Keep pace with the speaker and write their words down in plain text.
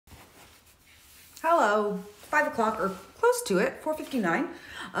Hello, 5 o'clock or close to it, 4:59.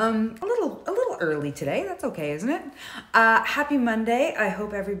 A little early today. That's okay, isn't it? Happy Monday. I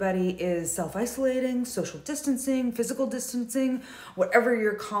hope everybody is self-isolating, social distancing, physical distancing, whatever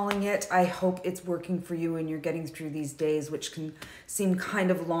you're calling it. I hope it's working for you and you're getting through these days, which can seem kind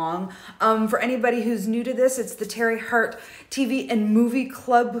of long. For anybody who's new to this, it's the Teri Hart TV and Movie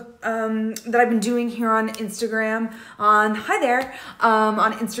Club that I've been doing here on Instagram. On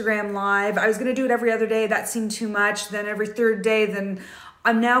Instagram Live. I was gonna do it every other day. That seemed too much. Then every third day. Then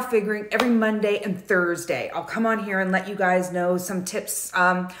I'm now figuring every Monday and Thursday. I'll come on here and let you guys know some tips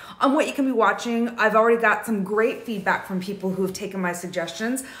on what you can be watching. I've already got some great feedback from people who have taken my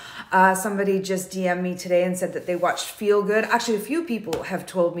suggestions. Somebody just DM'd me today and said that they watched Feel Good. Actually, a few people have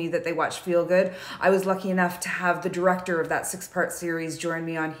told me that they watched Feel Good. I was lucky enough to have the director of that 6-part series join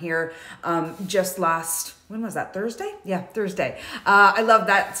me on here just last, when was that, Thursday? Yeah, Thursday. I love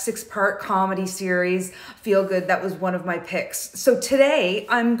that 6-part comedy series, Feel Good. That was one of my picks. So today,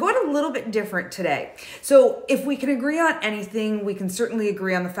 I'm going a little bit different today. So if we can agree on anything, we can certainly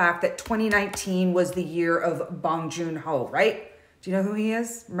agree on the fact that 2019 was the year of Bong Joon Ho, right? Do you know who he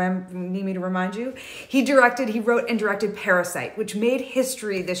is? Need me to remind you? He wrote and directed Parasite, which made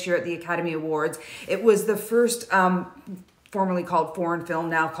history this year at the Academy Awards. It was the first formerly called foreign film,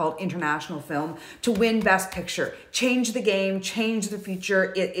 now called international film, to win Best Picture. Change the game, change the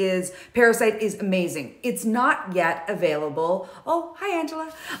future. Parasite is amazing. It's not yet available. Oh, hi,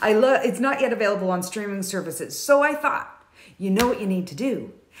 Angela. It's not yet available on streaming services. So I thought, you know what you need to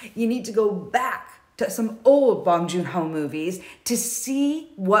do? You need to go back to some old Bong Joon Ho movies to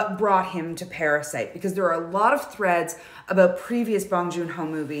see what brought him to Parasite, because there are a lot of threads about previous Bong Joon Ho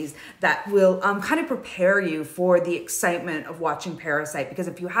movies that will kind of prepare you for the excitement of watching Parasite. Because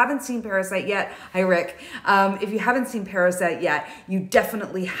if you haven't seen Parasite yet, hi Rick, if you haven't seen Parasite yet, you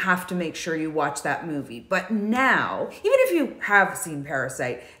definitely have to make sure you watch that movie. But now, even if you have seen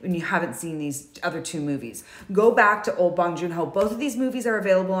Parasite and you haven't seen these other two movies, go back to old Bong Joon Ho. Both of these movies are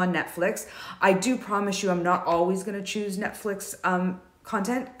available on Netflix. I do promise you I'm not always going to choose Netflix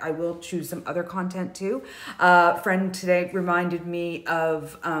content. I will choose some other content too. Friend today reminded me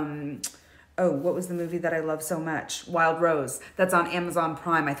of, what was the movie that I love so much? Wild Rose. That's on Amazon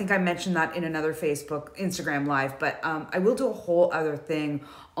Prime. I think I mentioned that in another Instagram Live, but I will do a whole other thing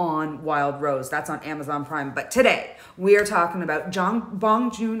on Wild Rose. That's on Amazon Prime. But today we are talking about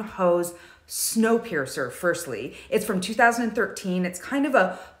Bong Joon Ho's Snowpiercer. Firstly, it's from 2013. It's kind of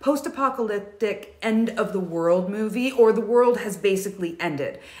a post-apocalyptic end of the world movie, or the world has basically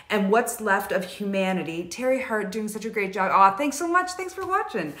ended. And what's left of humanity. Teri Hart doing such a great job. Aw, thanks so much. Thanks for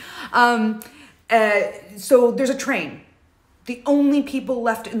watching. So there's a train. The only people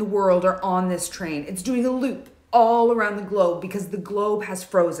left in the world are on this train. It's doing a loop all around the globe because the globe has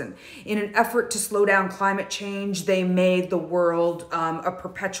frozen. In an effort to slow down climate change, they made the world a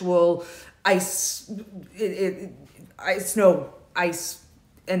perpetual ice,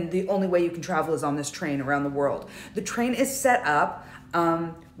 and the only way you can travel is on this train around the world. The train is set up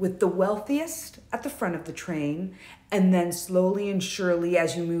with the wealthiest at the front of the train, and then slowly and surely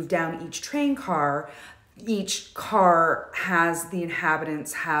as you move down each car has, the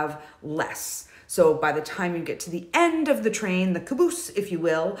inhabitants have less. So by the time you get to the end of the train, the caboose, if you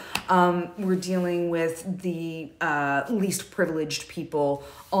will, we're dealing with the least privileged people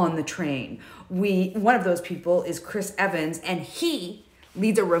on the train. One of those people is Chris Evans, and he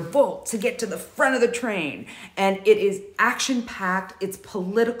leads a revolt to get to the front of the train. And it is action-packed, it's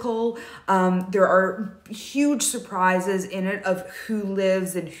political. There are huge surprises in it of who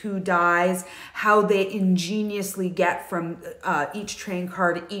lives and who dies, how they ingeniously get from each train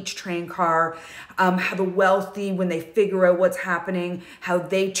car to each train car, how the wealthy, when they figure out what's happening, how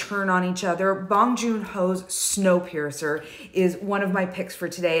they turn on each other. Bong Joon Ho's Snowpiercer is one of my picks for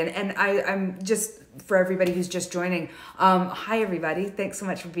today. And I'm just, for everybody who's just joining, hi everybody, thanks so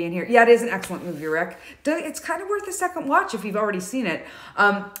much for being here. Yeah, it is an excellent movie, Rick. It's kind of worth a second watch if you've already seen it.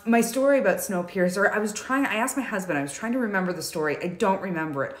 My story about Snowpiercer, I asked my husband, I was trying to remember the story. I don't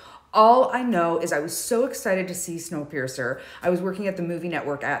remember it. All I know is I was so excited to see Snowpiercer. I was working at the Movie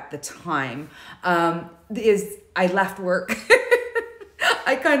Network at the time. I left work.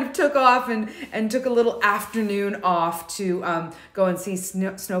 I kind of took off and took a little afternoon off to go and see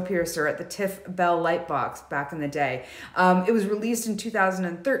Snowpiercer at the TIFF Bell Lightbox back in the day. It was released in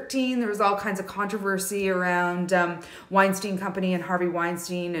 2013. There was all kinds of controversy around Weinstein Company and Harvey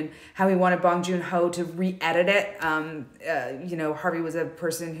Weinstein and how he wanted Bong Joon Ho to re-edit it. Harvey was a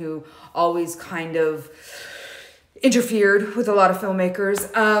person who always kind of interfered with a lot of filmmakers.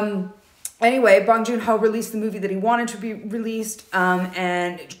 Anyway, Bong Joon Ho released the movie that he wanted to be released,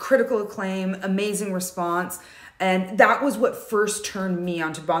 and critical acclaim, amazing response. And that was what first turned me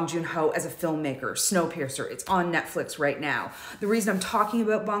onto Bong Joon Ho as a filmmaker, Snowpiercer. It's on Netflix right now. The reason I'm talking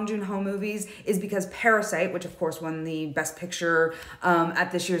about Bong Joon Ho movies is because Parasite, which of course won the Best Picture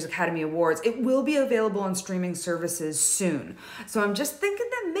at this year's Academy Awards, it will be available on streaming services soon. So I'm just thinking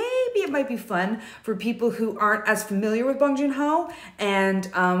that maybe it might be fun for people who aren't as familiar with Bong Joon Ho and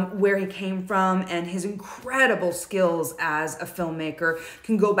where he came from and his incredible skills as a filmmaker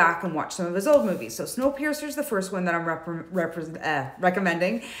can go back and watch some of his old movies. So Snowpiercer is the first one that I'm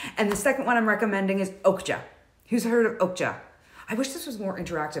recommending. And the second one I'm recommending is Okja. Who's heard of Okja? I wish this was more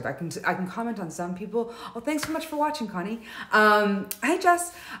interactive. I can comment on some people. Oh, thanks so much for watching, Connie. Hi,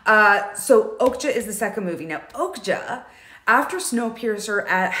 Jess. So Okja is the second movie. Now, Okja, after Snowpiercer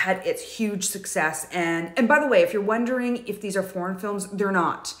had its huge success, and by the way, if you're wondering if these are foreign films, they're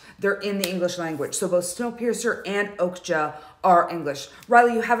not. They're in the English language. So both Snowpiercer and Okja are English.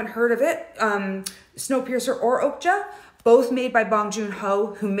 Riley, you haven't heard of it? Snowpiercer or Okja, both made by Bong Joon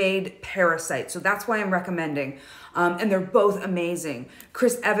Ho, who made Parasite. So that's why I'm recommending. And they're both amazing.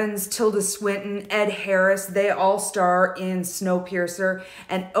 Chris Evans, Tilda Swinton, Ed Harris, they all star in Snowpiercer.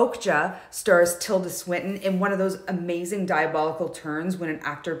 And Okja stars Tilda Swinton in one of those amazing diabolical turns when an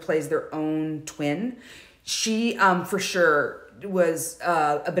actor plays their own twin. She, for sure, was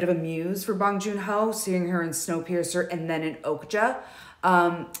a bit of a muse for Bong Joon Ho, seeing her in Snowpiercer and then in Okja.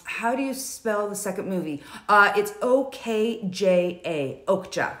 How do you spell the second movie? It's Okja,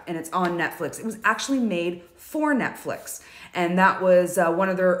 Okja, and it's on Netflix. It was actually made for Netflix, and that was one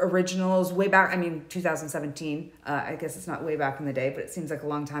of their originals way back, 2017. I guess it's not way back in the day, but it seems like a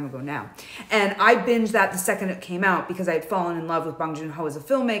long time ago now. And I binged that the second it came out because I had fallen in love with Bong Joon Ho as a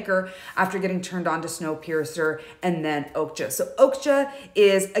filmmaker after getting turned on to Snowpiercer and then Okja. So Okja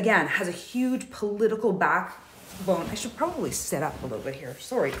has a huge political backbone. I should probably sit up a little bit here.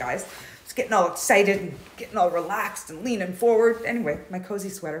 Sorry, guys. Just getting all excited and getting all relaxed and leaning forward. Anyway, my cozy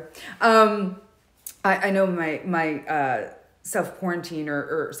sweater. I know my self-quarantine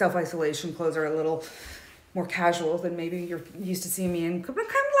or self-isolation clothes are a little more casual than maybe you're used to seeing me in. But I'm kind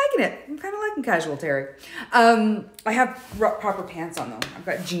of liking it. I'm kind of liking casual, Teri. I have proper pants on, though. I've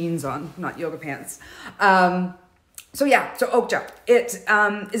got jeans on, not yoga pants. So Okja, it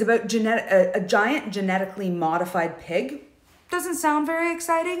is about a giant genetically modified pig. Doesn't sound very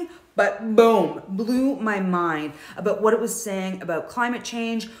exciting, but boom, blew my mind about what it was saying about climate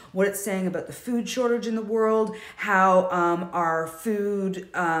change, what it's saying about the food shortage in the world, how our food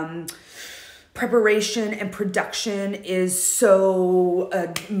preparation and production is so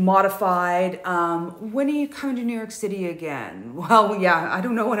modified. When are you coming to New York City again? Well, yeah, I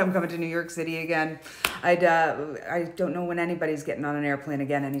don't know when I'm coming to New York City again. I don't know when anybody's getting on an airplane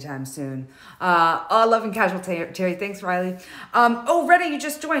again anytime soon. Love and casual, Terry. Thanks, Riley. Retta, you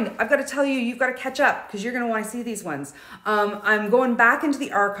just joined. I've got to tell you, you've got to catch up because you're going to want to see these ones. I'm going back into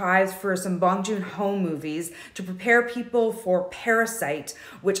the archives for some Bong Joon Ho movies to prepare people for Parasite,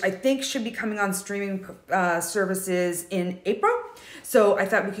 which I think should be coming on streaming services in April. So I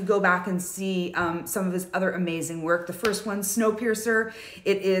thought we could go back and see some of his other amazing work. The first one, Snowpiercer.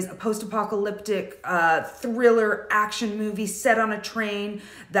 It is a post-apocalyptic thriller action movie set on a train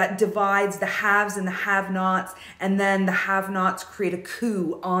that divides the haves and the have-nots, and then the have-nots create a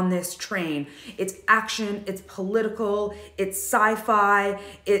coup on this train. It's action, it's political, it's sci-fi,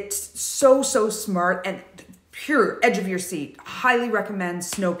 it's so smart and pure edge of your seat. Highly recommend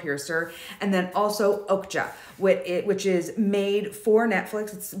Snowpiercer. And then also Okja, which is made for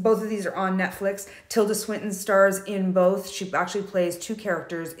Netflix. Both of these are on Netflix. Tilda Swinton stars in both. She actually plays two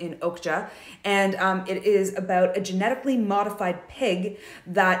characters in Okja. And it is about a genetically modified pig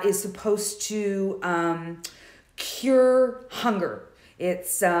that is supposed to cure hunger.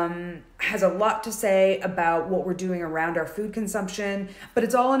 It's has a lot to say about what we're doing around our food consumption, but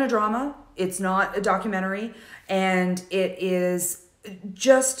it's all in a drama. It's not a documentary, and it is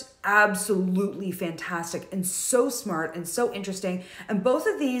just absolutely fantastic and so smart and so interesting. And both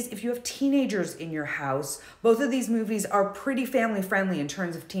of these, if you have teenagers in your house, both of these movies are pretty family friendly in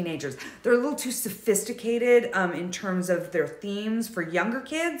terms of teenagers. They're a little too sophisticated in terms of their themes for younger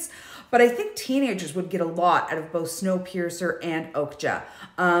kids, but I think teenagers would get a lot out of both Snowpiercer and Okja.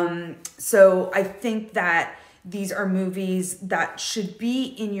 So I think that these are movies that should be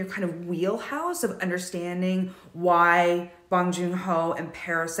in your kind of wheelhouse of understanding why Bong Joon Ho and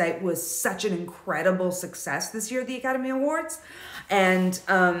Parasite was such an incredible success this year at the Academy Awards. And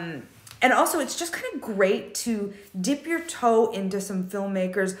And also, it's just kind of great to dip your toe into some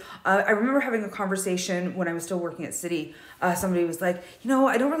filmmakers. I remember having a conversation when I was still working at City. Somebody was like,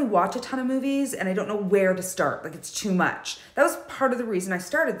 I don't really watch a ton of movies and I don't know where to start. Like, it's too much. That was part of the reason I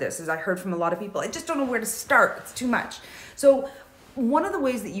started this, is I heard from a lot of people, I just don't know where to start. It's too much. So one of the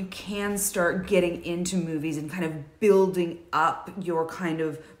ways that you can start getting into movies and kind of building up your kind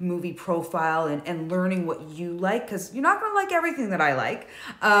of movie profile and learning what you like, because you're not going to like everything that I like.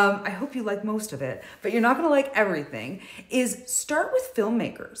 I hope you like most of it, but you're not going to like everything, is start with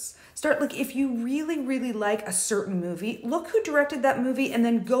filmmakers. Start, like, if you really, really like a certain movie, look who directed that movie and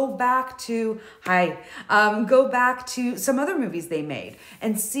then go back to some other movies they made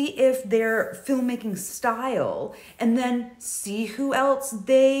and see if their filmmaking style, and then see who else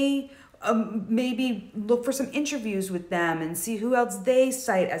they maybe look for some interviews with them and see who else they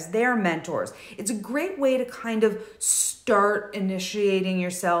cite as their mentors. It's a great way to kind of start initiating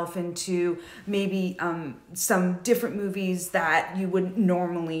yourself into maybe some different movies that you wouldn't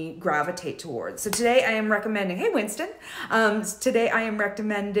normally gravitate towards. So today I am recommending, hey Winston, today I am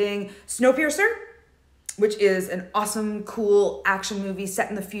recommending Snowpiercer, which is an awesome, cool action movie set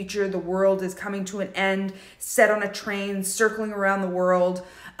in the future. The world is coming to an end, set on a train, circling around the world.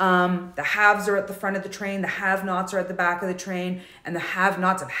 The haves are at the front of the train, the have-nots are at the back of the train, and the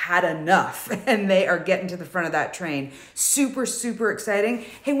have-nots have had enough, and they are getting to the front of that train. Super, super exciting.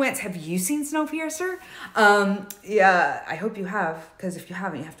 Hey, Wentz, have you seen Snowpiercer? Yeah, I hope you have, because if you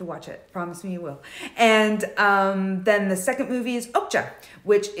haven't, you have to watch it. Promise me you will. And then the second movie is Okja,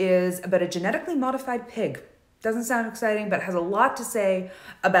 which is about a genetically modified pig. Doesn't sound exciting, but has a lot to say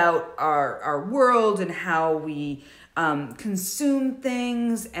about our world and how we consume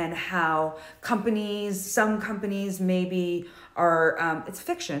things, and how some companies maybe are, it's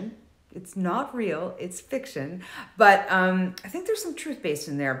fiction. It's not real, it's fiction. But I think there's some truth based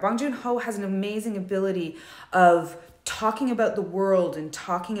in there. Bong Joon Ho has an amazing ability of talking about the world and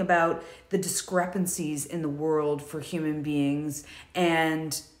talking about the discrepancies in the world for human beings,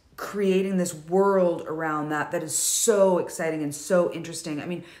 and creating this world around that is so exciting and so interesting. I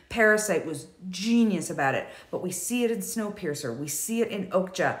mean, Parasite was genius about it, but we see it in Snowpiercer, we see it in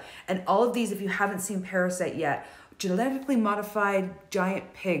Okja, and all of these, if you haven't seen Parasite yet, genetically modified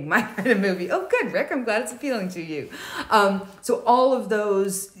giant pig, my kind of movie. Oh, good, Rick, I'm glad it's appealing to you. So all of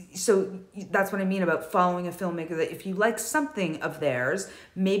those, so that's what I mean about following a filmmaker, that if you like something of theirs,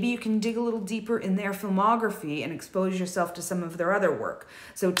 maybe you can dig a little deeper in their filmography and expose yourself to some of their other work.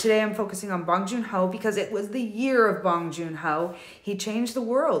 So today I'm focusing on Bong Joon Ho because it was the year of Bong Joon Ho. He changed the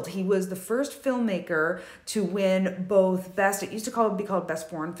world. He was the first filmmaker to win both it used to be called Best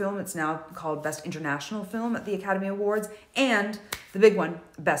Foreign Film. It's now called Best International Film at the Academy Awards, and the big one,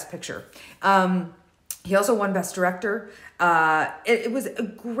 Best Picture. He also won Best Director. It was a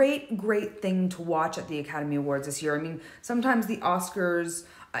great, great thing to watch at the Academy Awards this year. I mean, sometimes the Oscars,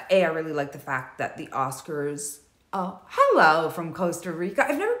 I really like the fact that the Oscars, hello from Costa Rica.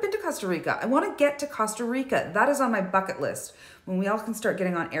 I've never been to Costa Rica. I want to get to Costa Rica. That is on my bucket list. When we all can start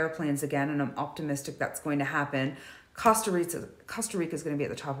getting on airplanes again, and I'm optimistic that's going to happen, Costa Rica is going to be at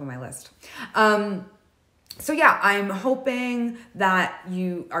the top of my list. So yeah, I'm hoping that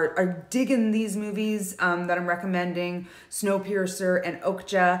you are digging these movies that I'm recommending, Snowpiercer and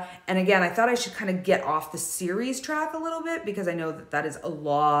Okja. And again, I thought I should kind of get off the series track a little bit, because I know that is a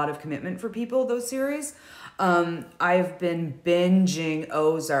lot of commitment for people, those series. I've been binging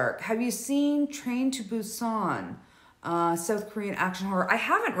Ozark. Have you seen Train to Busan? South Korean action horror. I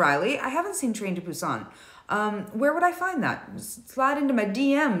haven't, Riley. I haven't seen Train to Busan. Where would I find that? Slide into my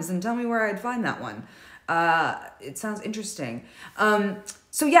DMs and tell me where I'd find that one. It sounds interesting.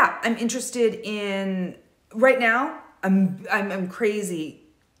 So yeah, I'm interested in, right now, I'm crazy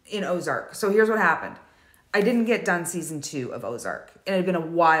in Ozark. So here's what happened. I didn't get done season 2 of Ozark. It had been a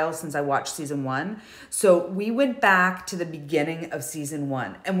while since I watched season 1. So we went back to the beginning of season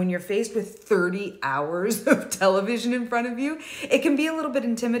 1. And when you're faced with 30 hours of television in front of you, it can be a little bit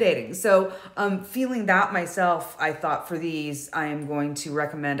intimidating. So feeling that myself, I thought for these, I am going to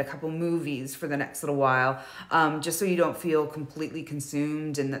recommend a couple movies for the next little while, just so you don't feel completely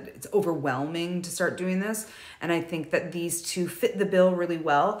consumed and that it's overwhelming to start doing this. And I think that these two fit the bill really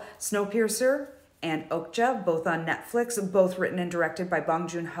well. Snowpiercer and Okja, both on Netflix, both written and directed by Bong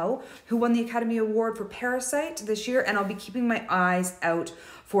Joon Ho, who won the Academy Award for Parasite this year. And I'll be keeping my eyes out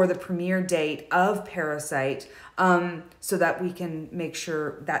for the premiere date of Parasite, so that we can make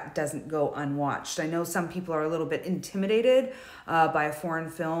sure that doesn't go unwatched. I know some people are a little bit intimidated by a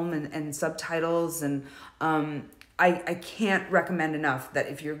foreign film and subtitles, and I can't recommend enough that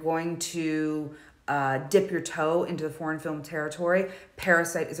if you're going to dip your toe into the foreign film territory,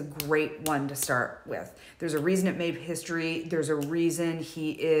 Parasite is a great one to start with. There's a reason it made history. There's a reason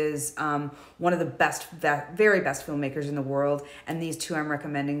he is one of the very best filmmakers in the world. And these two I'm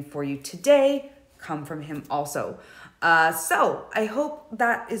recommending for you today come from him also. So I hope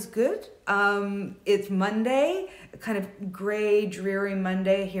that is good. It's Monday, kind of gray, dreary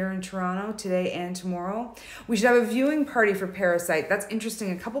Monday here in Toronto today and tomorrow. We should have a viewing party for Parasite. That's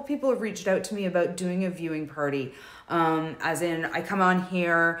interesting. A couple people have reached out to me about doing a viewing party. As in, I come on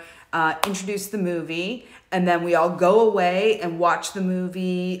here, introduce the movie, and then we all go away and watch the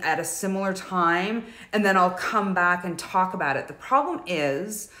movie at a similar time, and then I'll come back and talk about it. The problem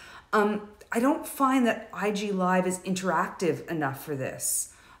is, I don't find that IG Live is interactive enough for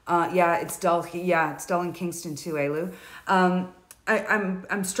this. Yeah, it's dull. Yeah, it's dull in Kingston too, Lou?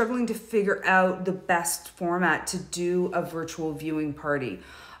 I'm struggling to figure out the best format to do a virtual viewing party.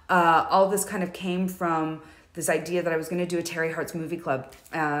 All this kind of came from this idea that I was going to do a Teri Hart's movie club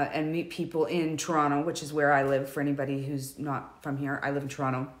and meet people in Toronto, which is where I live. For anybody who's not from here, I live in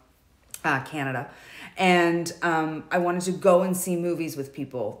Toronto, Canada. And I wanted to go and see movies with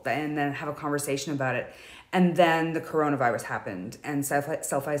people and then have a conversation about it. And then the coronavirus happened and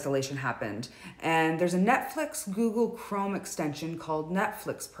self-isolation happened. And there's a Netflix Google Chrome extension called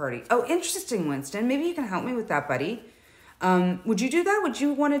Netflix Party. Oh, interesting, Winston. Maybe you can help me with that, buddy. Would you do that? Would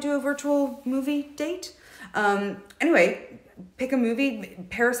you want to do a virtual movie date? Anyway, pick a movie.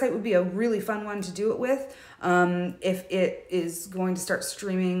 Parasite would be a really fun one to do it with. If it is going to start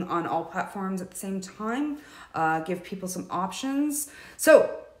streaming on all platforms at the same time, give people some options.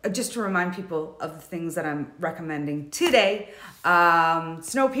 So just to remind people of the things that I'm recommending today,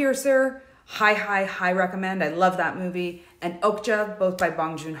 Snowpiercer, high recommend. I love that movie. And Okja, both by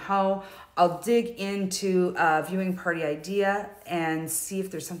Bong Joon Ho. I'll dig into a viewing party idea and see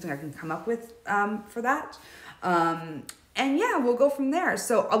if there's something I can come up with for that. And yeah, we'll go from there.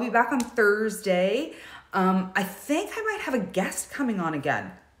 So I'll be back on Thursday. I think I might have a guest coming on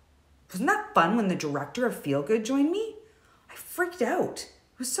again. Wasn't that fun when the director of Feel Good joined me? I freaked out.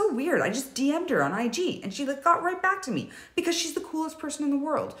 It was so weird. I just DM'd her on IG and she got right back to me because she's the coolest person in the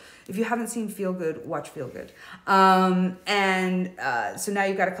world. If you haven't seen Feel Good, watch Feel Good. So now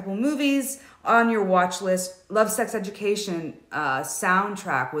you've got a couple movies on your watch list. Love Sex Education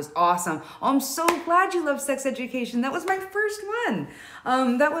soundtrack was awesome. Oh, I'm so glad you love Sex Education. That was my first one.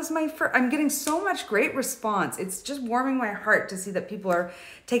 That was my first. I'm getting so much great response. It's just warming my heart to see that people are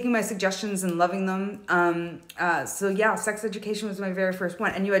taking my suggestions and loving them. So yeah, Sex Education was my very first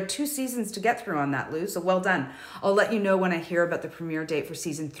one. And you had 2 seasons to get through on that, Lou, so well done. I'll let you know when I hear about the premiere date for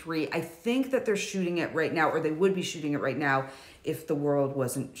season 3. I think that they're shooting it right now, or they would be shooting it right now if the world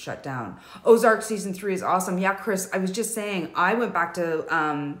wasn't shut down. Ozark season 3 is awesome. Yeah, Chris, I was just saying, I went back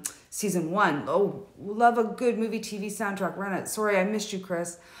to season 1. Oh, love a good movie TV soundtrack. Run it. Sorry, I missed you,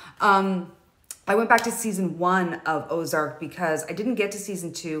 Chris. I went back to season 1 of Ozark because I didn't get to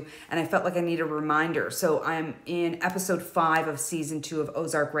season 2 and I felt like I needed a reminder. So I'm in episode 5 of season 2 of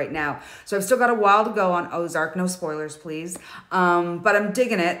Ozark right now. So I've still got a while to go on Ozark. No spoilers, please. But I'm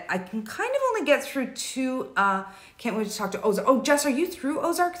digging it. I can kind of only get through 2. Can't wait to talk to Ozark. Oh, Jess, are you through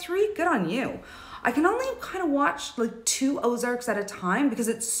Ozark 3? Good on you. I can only kind of watch like 2 Ozarks at a time because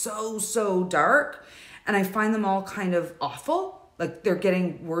it's so dark. And I find them all kind of awful. Like they're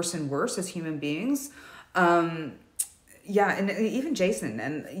getting worse and worse as human beings. Yeah, and even Jason.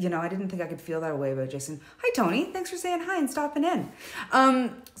 And, you know, I didn't think I could feel that way about Jason. Hi, Tony. Thanks for saying hi and stopping in.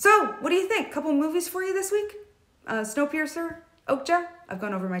 So what do you think? Couple movies for you this week? Snowpiercer? Okja? I've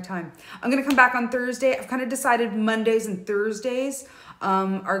gone over my time. I'm going to come back on Thursday. I've kind of decided Mondays and Thursdays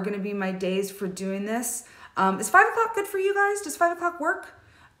are going to be my days for doing this. Is 5 o'clock good for you guys? Does 5 o'clock work?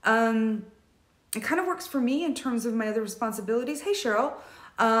 It kind of works for me in terms of my other responsibilities. Hey, Cheryl.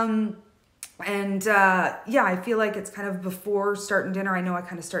 Yeah, I feel like it's kind of before starting dinner. I know I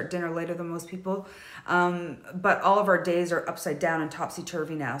kind of start dinner later than most people. But all of our days are upside down and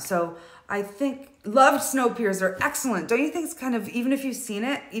topsy-turvy now. So I think, loved Snowpiercer. Excellent. Don't you think it's kind of, even if you've seen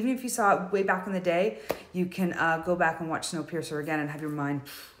it, even if you saw it way back in the day, you can go back and watch Snowpiercer again and have your mind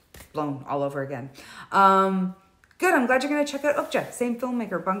blown all over again. Good, I'm glad you're gonna check out Okja, same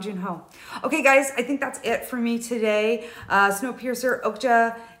filmmaker, Bong Joon Ho. Okay guys, I think that's it for me today. Snowpiercer,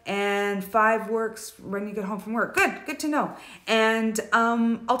 Okja, and 5 works when you get home from work. Good to know. And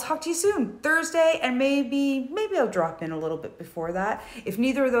I'll talk to you soon, Thursday, and maybe I'll drop in a little bit before that. If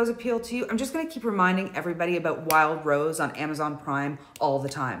neither of those appeal to you, I'm just gonna keep reminding everybody about Wild Rose on Amazon Prime all the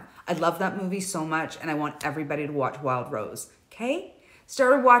time. I love that movie so much, and I want everybody to watch Wild Rose, okay?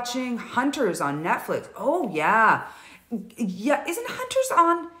 Started watching Hunters on Netflix. Oh, yeah. Yeah, isn't Hunters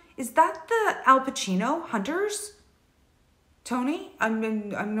on Is that the Al Pacino, Hunters? Tony? I'm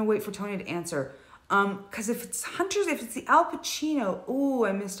gonna wait for Tony to answer. Because if it's Hunters, if it's the Al Pacino, ooh,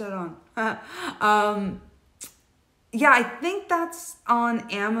 I missed out on. Yeah, I think that's on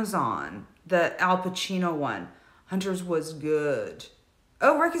Amazon, the Al Pacino one. Hunters was good.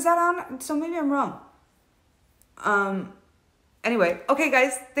 Oh, Rick, is that on? So maybe I'm wrong. Anyway, okay,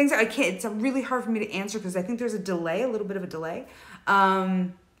 guys, thanks. I can't, it's really hard for me to answer because I think there's a delay, a little bit of a delay.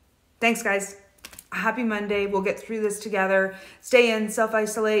 Thanks, guys. Happy Monday. We'll get through this together. Stay in,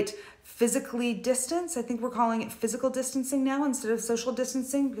 self-isolate, physically distance. I think we're calling it physical distancing now instead of social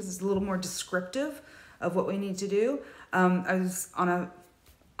distancing because it's a little more descriptive of what we need to do. I was on a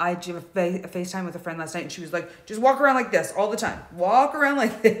FaceTime with a friend last night and she was like, just walk around like this all the time. Walk around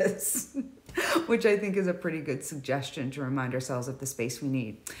like this. Which I think is a pretty good suggestion to remind ourselves of the space we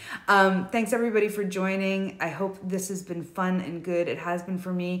need. Thanks everybody for joining. I hope this has been fun and good. It has been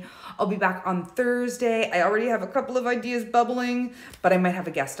for me. I'll be back on Thursday. I already have a couple of ideas bubbling, but I might have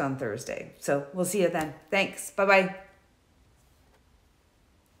a guest on Thursday. So we'll see you then. Thanks. Bye-bye.